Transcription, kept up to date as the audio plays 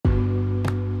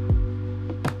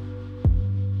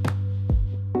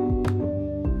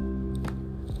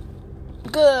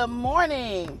Good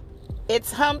morning.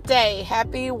 It's hump day.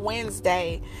 Happy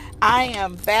Wednesday. I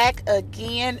am back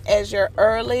again as your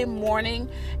early morning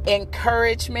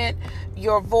encouragement,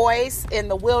 your voice in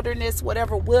the wilderness,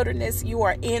 whatever wilderness you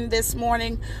are in this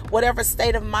morning, whatever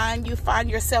state of mind you find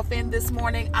yourself in this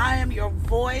morning. I am your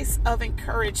voice of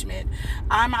encouragement.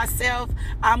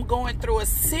 I'm going through a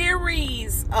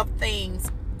series of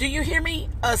things. Do you hear me?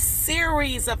 A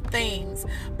series of things.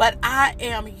 But I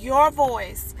am your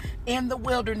voice in the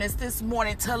wilderness this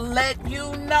morning to let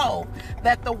you know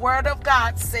that the word of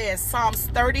God says, Psalms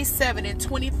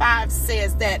 37:25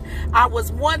 says that I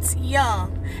was once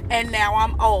young and now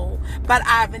I'm old, but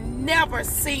I've never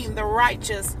seen the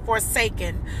righteous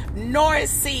forsaken, nor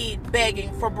his seed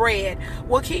begging for bread.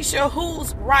 Well, Keisha,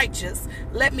 who's righteous?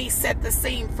 Let me set the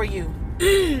scene for you.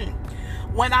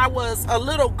 When I was a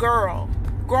little girl,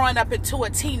 growing up into a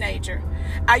teenager,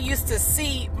 I used to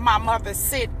see my mother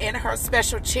sit in her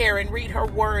special chair and read her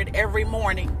word every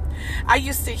morning. I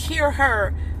used to hear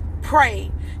her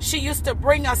pray. She used to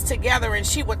bring us together and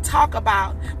she would talk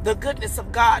about the goodness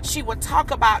of God. She would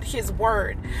talk about his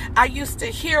word. I used to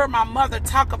hear my mother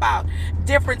talk about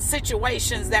different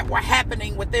situations that were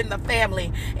happening within the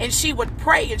family, and she would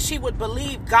pray and she would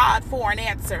believe God for an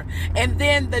answer. And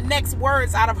then the next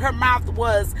words out of her mouth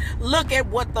was, "Look at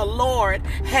what the Lord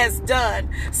has done."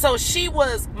 So she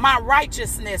was my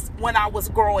righteousness when I was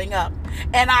growing up,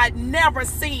 and I'd never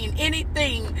seen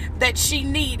anything that she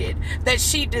needed, that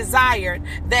she desired,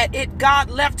 God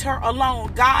left her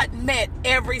alone. God met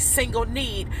every single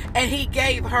need, and he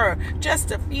gave her just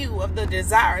a few of the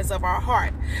desires of our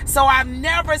heart. So I've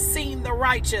never seen the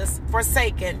righteous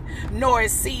forsaken, nor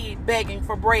his seed begging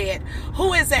for bread.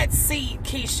 Who is that seed,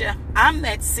 Keisha? I'm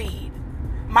that seed.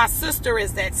 My sister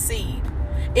is that seed.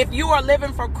 If you are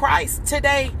living for Christ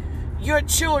today, your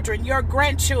children, your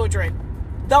grandchildren,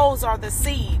 those are the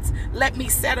seeds. Let me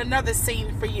set another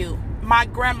scene for you. My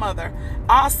grandmother,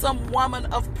 awesome woman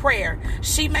of prayer.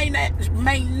 She may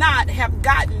not have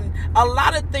gotten a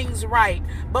lot of things right,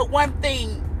 but one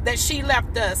thing that she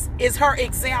left us is her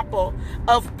example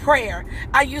of prayer.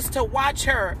 I used to watch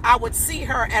her. I would see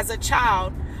her as a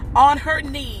child on her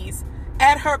knees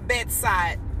at her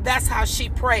bedside. That's how she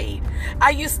prayed. I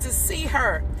used to see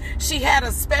her. She had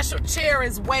a special chair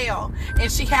as well,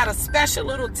 and she had a special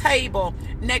little table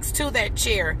next to that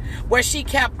chair where she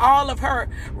kept all of her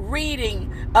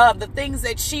reading of the things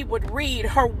that she would read,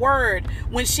 her word.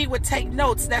 When she would take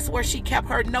notes, that's where she kept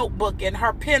her notebook and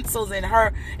her pencils and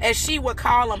her, as she would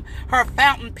call them, her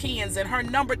fountain pens and her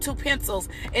number 2 pencils,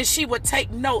 and she would take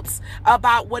notes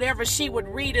about whatever she would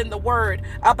read in the word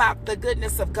about the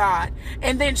goodness of God.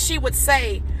 And then she would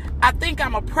say, "I think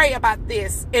I'm going to pray about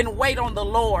this and wait on the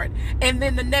Lord." And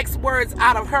then the next words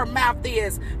out of her mouth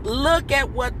is, "Look at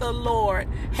what the Lord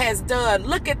has done.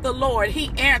 Look at the Lord.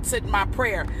 He answered my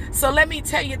prayer." So let me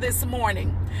tell you this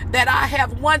morning that I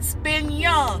have once been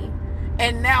young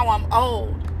and now I'm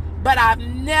old, but I've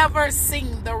never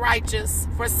seen the righteous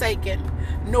forsaken,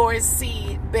 nor his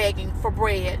seed begging for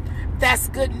bread. That's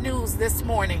good news this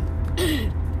morning.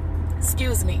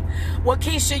 Excuse me. Well,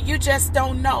 Keisha, you just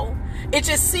don't know. It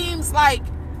just seems like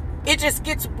it just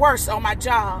gets worse on my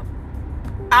job.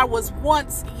 I was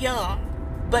once young,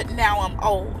 but now I'm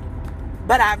old.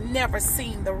 But I've never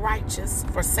seen the righteous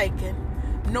forsaken,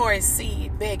 nor his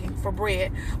seed begging for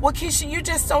bread. Well, Keisha, you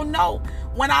just don't know.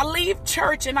 When I leave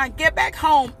church and I get back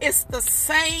home, it's the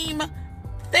same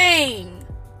thing.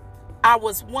 I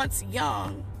was once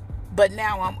young, but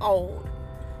now I'm old.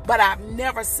 But I've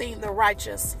never seen the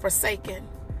righteous forsaken,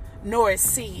 nor his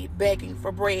seed begging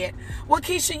for bread. Well,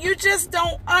 Keisha, you just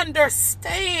don't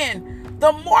understand.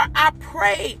 The more I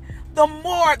pray, the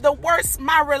worse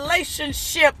my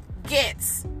relationship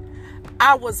gets.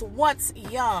 I was once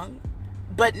young,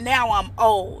 but now I'm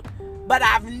old. But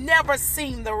I've never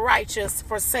seen the righteous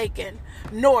forsaken,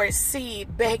 nor his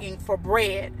seed begging for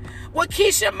bread. Well,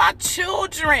 Keisha, my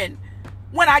children,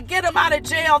 when I get them out of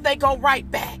jail, they go right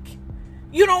back.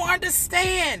 You don't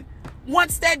understand.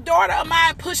 Once that daughter of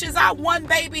mine pushes out one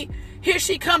baby, here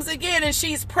she comes again and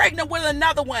she's pregnant with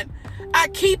another one. I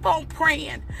keep on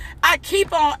praying. I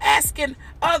keep on asking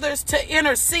others to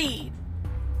intercede.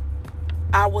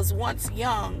 I was once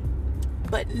young,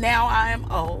 but now I am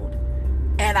old,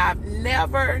 and I've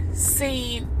never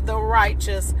seen the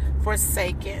righteous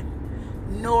forsaken,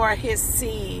 nor his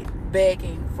seed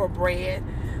begging for bread.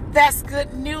 That's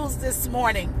good news this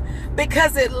morning,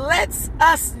 because it lets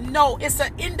us know. It's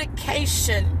an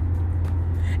indication.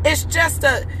 It's just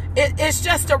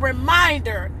a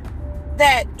reminder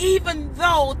that even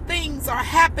though things are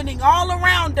happening all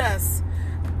around us,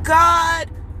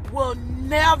 God will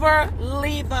never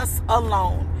leave us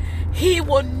alone. He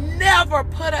will never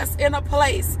put us in a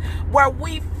place where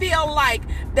we feel like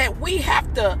that we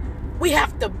have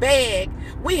to beg.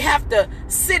 We have to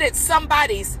sit at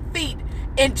somebody's feet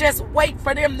and just wait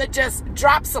for them to just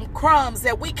drop some crumbs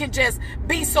that we can just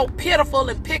be so pitiful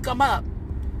and pick them up.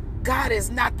 God is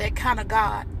not that kind of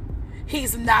God.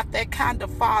 He's not that kind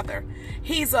of Father.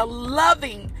 He's a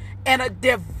loving and a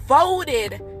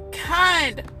devoted,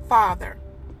 kind Father.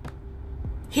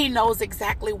 He knows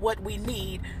exactly what we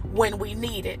need when we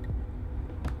need it.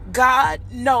 God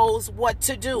knows what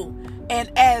to do.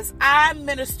 And as I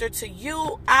minister to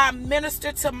you, I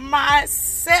minister to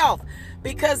myself,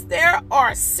 because there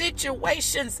are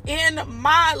situations in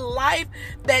my life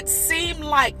that seem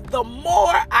like the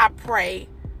more I pray,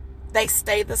 they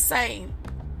stay the same,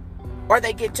 or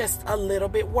they get just a little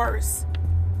bit worse.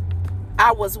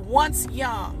 I was once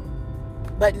young,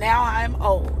 but now I am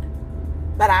old.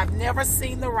 But I've never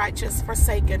seen the righteous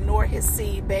forsaken, nor his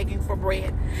seed begging for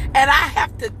bread. And I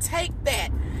have to take that,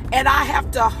 and I have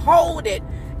to hold it,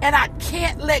 and I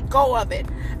can't let go of it.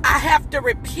 I have to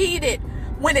repeat it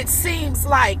when it seems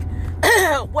like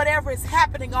whatever is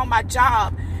happening on my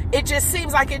job, it just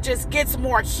seems like it just gets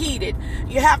more heated.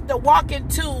 You have to walk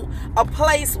into a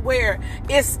place where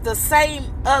it's the same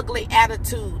ugly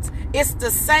attitudes. It's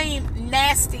the same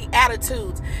nasty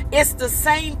attitudes. It's the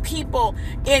same people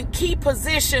in key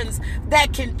positions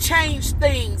that can change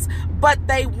things, but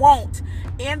they won't.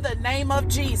 In the name of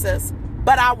Jesus.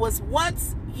 But I was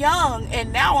once young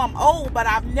and now I'm old, but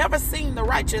I've never seen the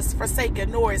righteous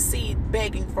forsaken, nor his seed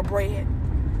begging for bread.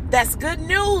 That's good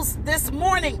news this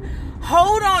morning.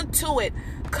 Hold on to it.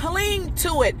 Cling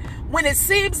to it. When it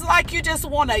seems like you just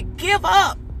want to give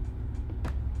up,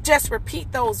 just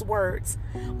repeat those words.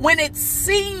 When it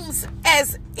seems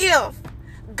as if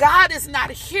God is not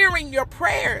hearing your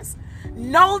prayers,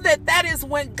 know that that is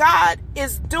when God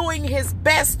is doing his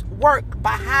best work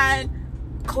behind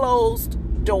closed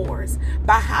doors.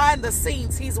 Behind the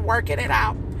scenes, he's working it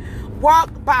out.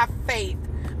 Walk by faith.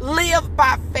 Live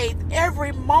by faith.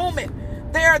 Every moment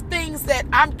there are things that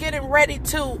I'm getting ready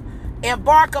to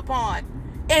embark upon.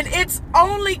 And it's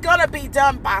only going to be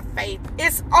done by faith.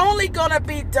 It's only going to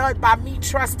be done by me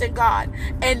trusting God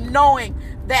and knowing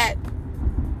that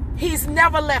he's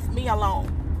never left me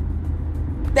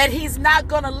alone. That he's not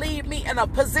going to leave me in a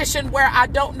position where I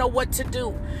don't know what to do,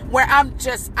 where I'm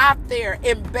just out there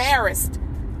embarrassed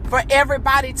for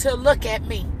everybody to look at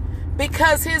me.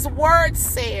 Because his word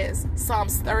says,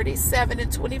 Psalms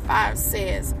 37:25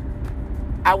 says,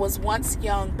 I was once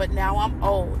young, but now I'm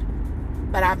old.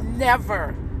 But I've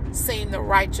never seen the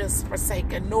righteous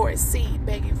forsaken, nor his seed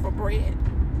begging for bread.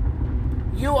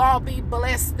 You all be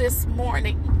blessed this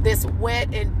morning, this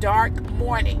wet and dark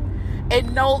morning.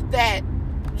 And know that,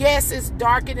 yes, it's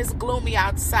dark and it's gloomy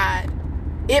outside.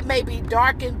 It may be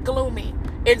dark and gloomy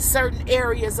in certain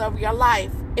areas of your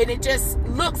life. And it just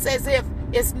looks as if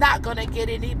it's not going to get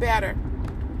any better.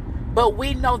 But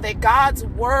we know that God's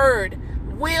word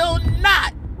will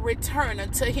not return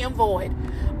unto him void.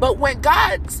 But when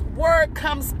God's word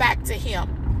comes back to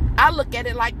him, I look at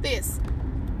it like this.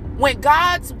 When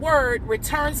God's word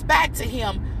returns back to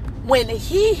him, when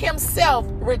he himself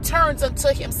returns unto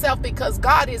himself, because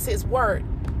God is his word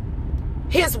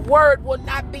will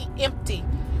not be empty.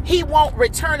 He won't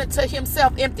return unto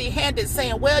himself empty-handed,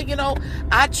 saying, well,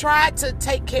 I tried to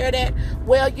take care of that.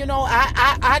 Well,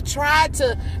 I tried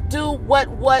to do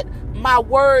what my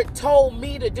word told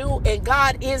me to do, and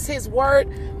God is his word,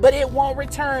 but it won't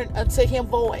return unto him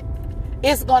void.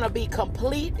 It's going to be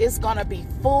complete. It's going to be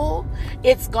full.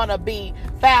 It's going to be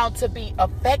found to be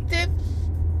effective,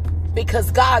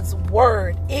 because God's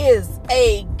word is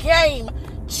a game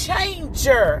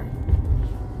changer.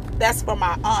 That's for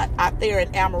my aunt out there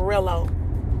in Amarillo.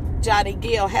 Johnny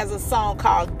Gill has a song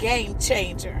called Game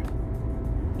Changer.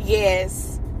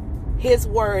 Yes, his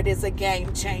word is a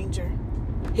game changer.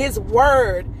 His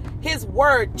word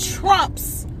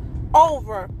trumps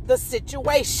over the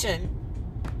situation.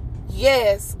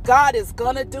 Yes, God is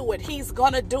going to do it. He's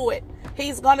going to do it.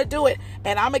 He's going to do it.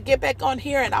 And I'm going to get back on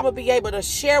here and I'm going to be able to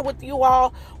share with you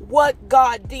all what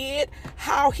God did,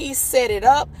 how he set it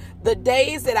up, the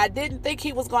days that I didn't think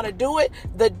he was going to do it,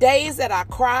 the days that I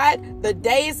cried, the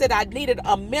days that I needed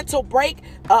a mental break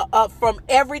from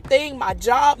everything, my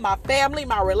job, my family,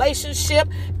 my relationship,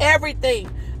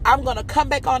 everything. I'm going to come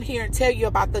back on here and tell you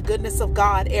about the goodness of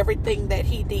God, everything that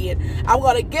he did. I'm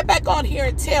going to get back on here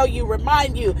and tell you,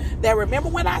 remind you that, remember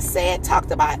when I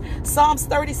talked about Psalms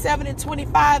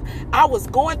 37:25, I was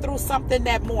going through something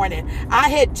that morning. I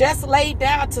had just laid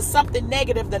down to something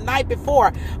negative the night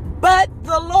before, but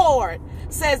the Lord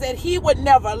says that he would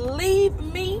never leave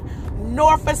me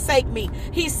nor forsake me.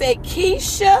 He said,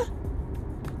 Keisha,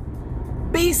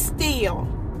 be still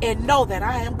and know that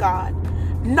I am God.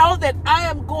 Know that I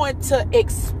am going to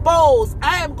expose,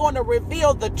 I am going to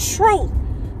reveal the truth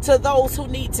to those who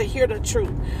need to hear the truth.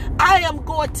 I am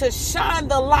going to shine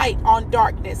the light on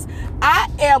darkness. I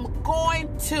am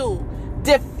going to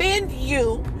defend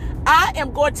you. I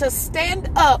am going to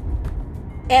stand up,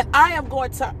 and I am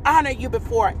going to honor you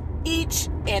before each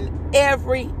and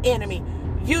every enemy.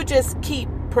 You just keep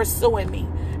pursuing me.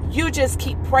 You just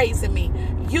keep praising me.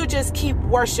 You just keep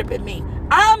worshiping me.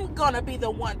 I'm going to be the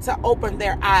one to open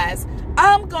their eyes.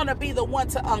 I'm going to be the one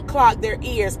to unclog their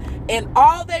ears. And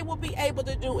all they will be able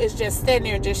to do is just stand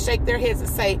there and just shake their heads and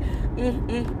say,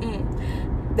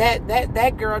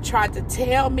 That girl tried to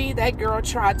tell me. That girl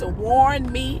tried to warn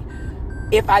me.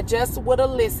 If I just would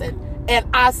have listened. And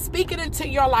I speak it into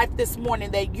your life this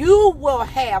morning that you will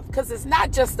have, because it's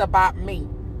not just about me.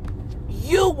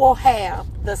 You will have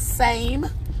the same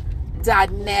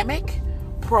dynamic,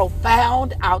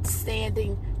 profound,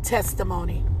 outstanding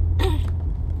testimony.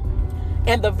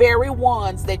 And the very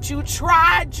ones that you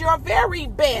tried your very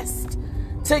best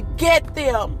to get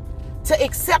them to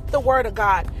accept the word of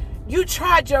God. You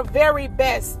tried your very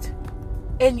best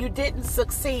and you didn't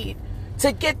succeed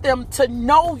to get them to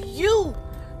know you,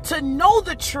 to know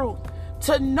the truth,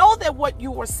 to know that what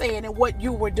you were saying and what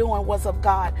you were doing was of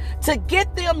God, to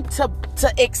get them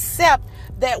to accept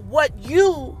that what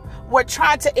you were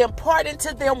trying to impart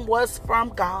into them was from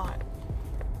God.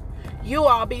 You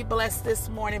all be blessed this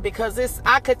morning, because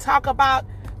I could talk about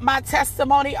my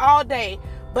testimony all day,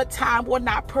 but time will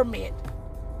not permit.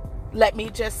 Let me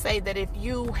just say that if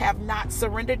you have not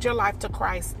surrendered your life to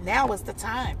Christ, now is the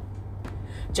time.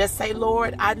 Just say,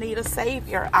 Lord, I need a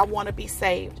Savior. I want to be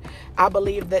saved. I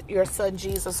believe that your Son,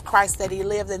 Jesus Christ, that he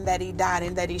lived and that he died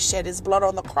and that he shed his blood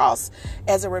on the cross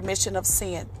as a remission of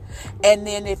sin. And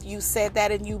then if you said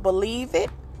that and you believe it,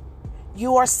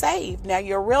 you are saved. Now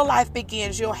your real life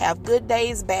begins. You'll have good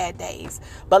days, bad days.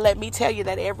 But let me tell you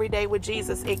that every day with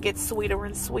Jesus, it gets sweeter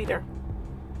and sweeter.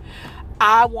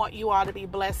 I want you all to be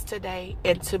blessed today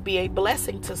and to be a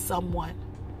blessing to someone.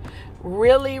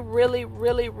 Really, really,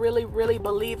 really, really, really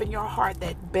believe in your heart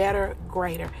that better,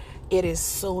 greater. It is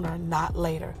sooner, not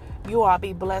later. You all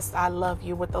be blessed. I love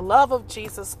you with the love of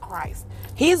Jesus Christ.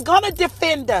 He's going to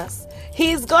defend us.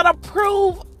 He's going to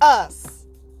prove us.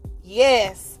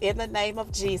 Yes, in the name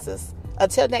of Jesus.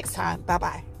 Until next time,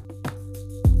 bye-bye.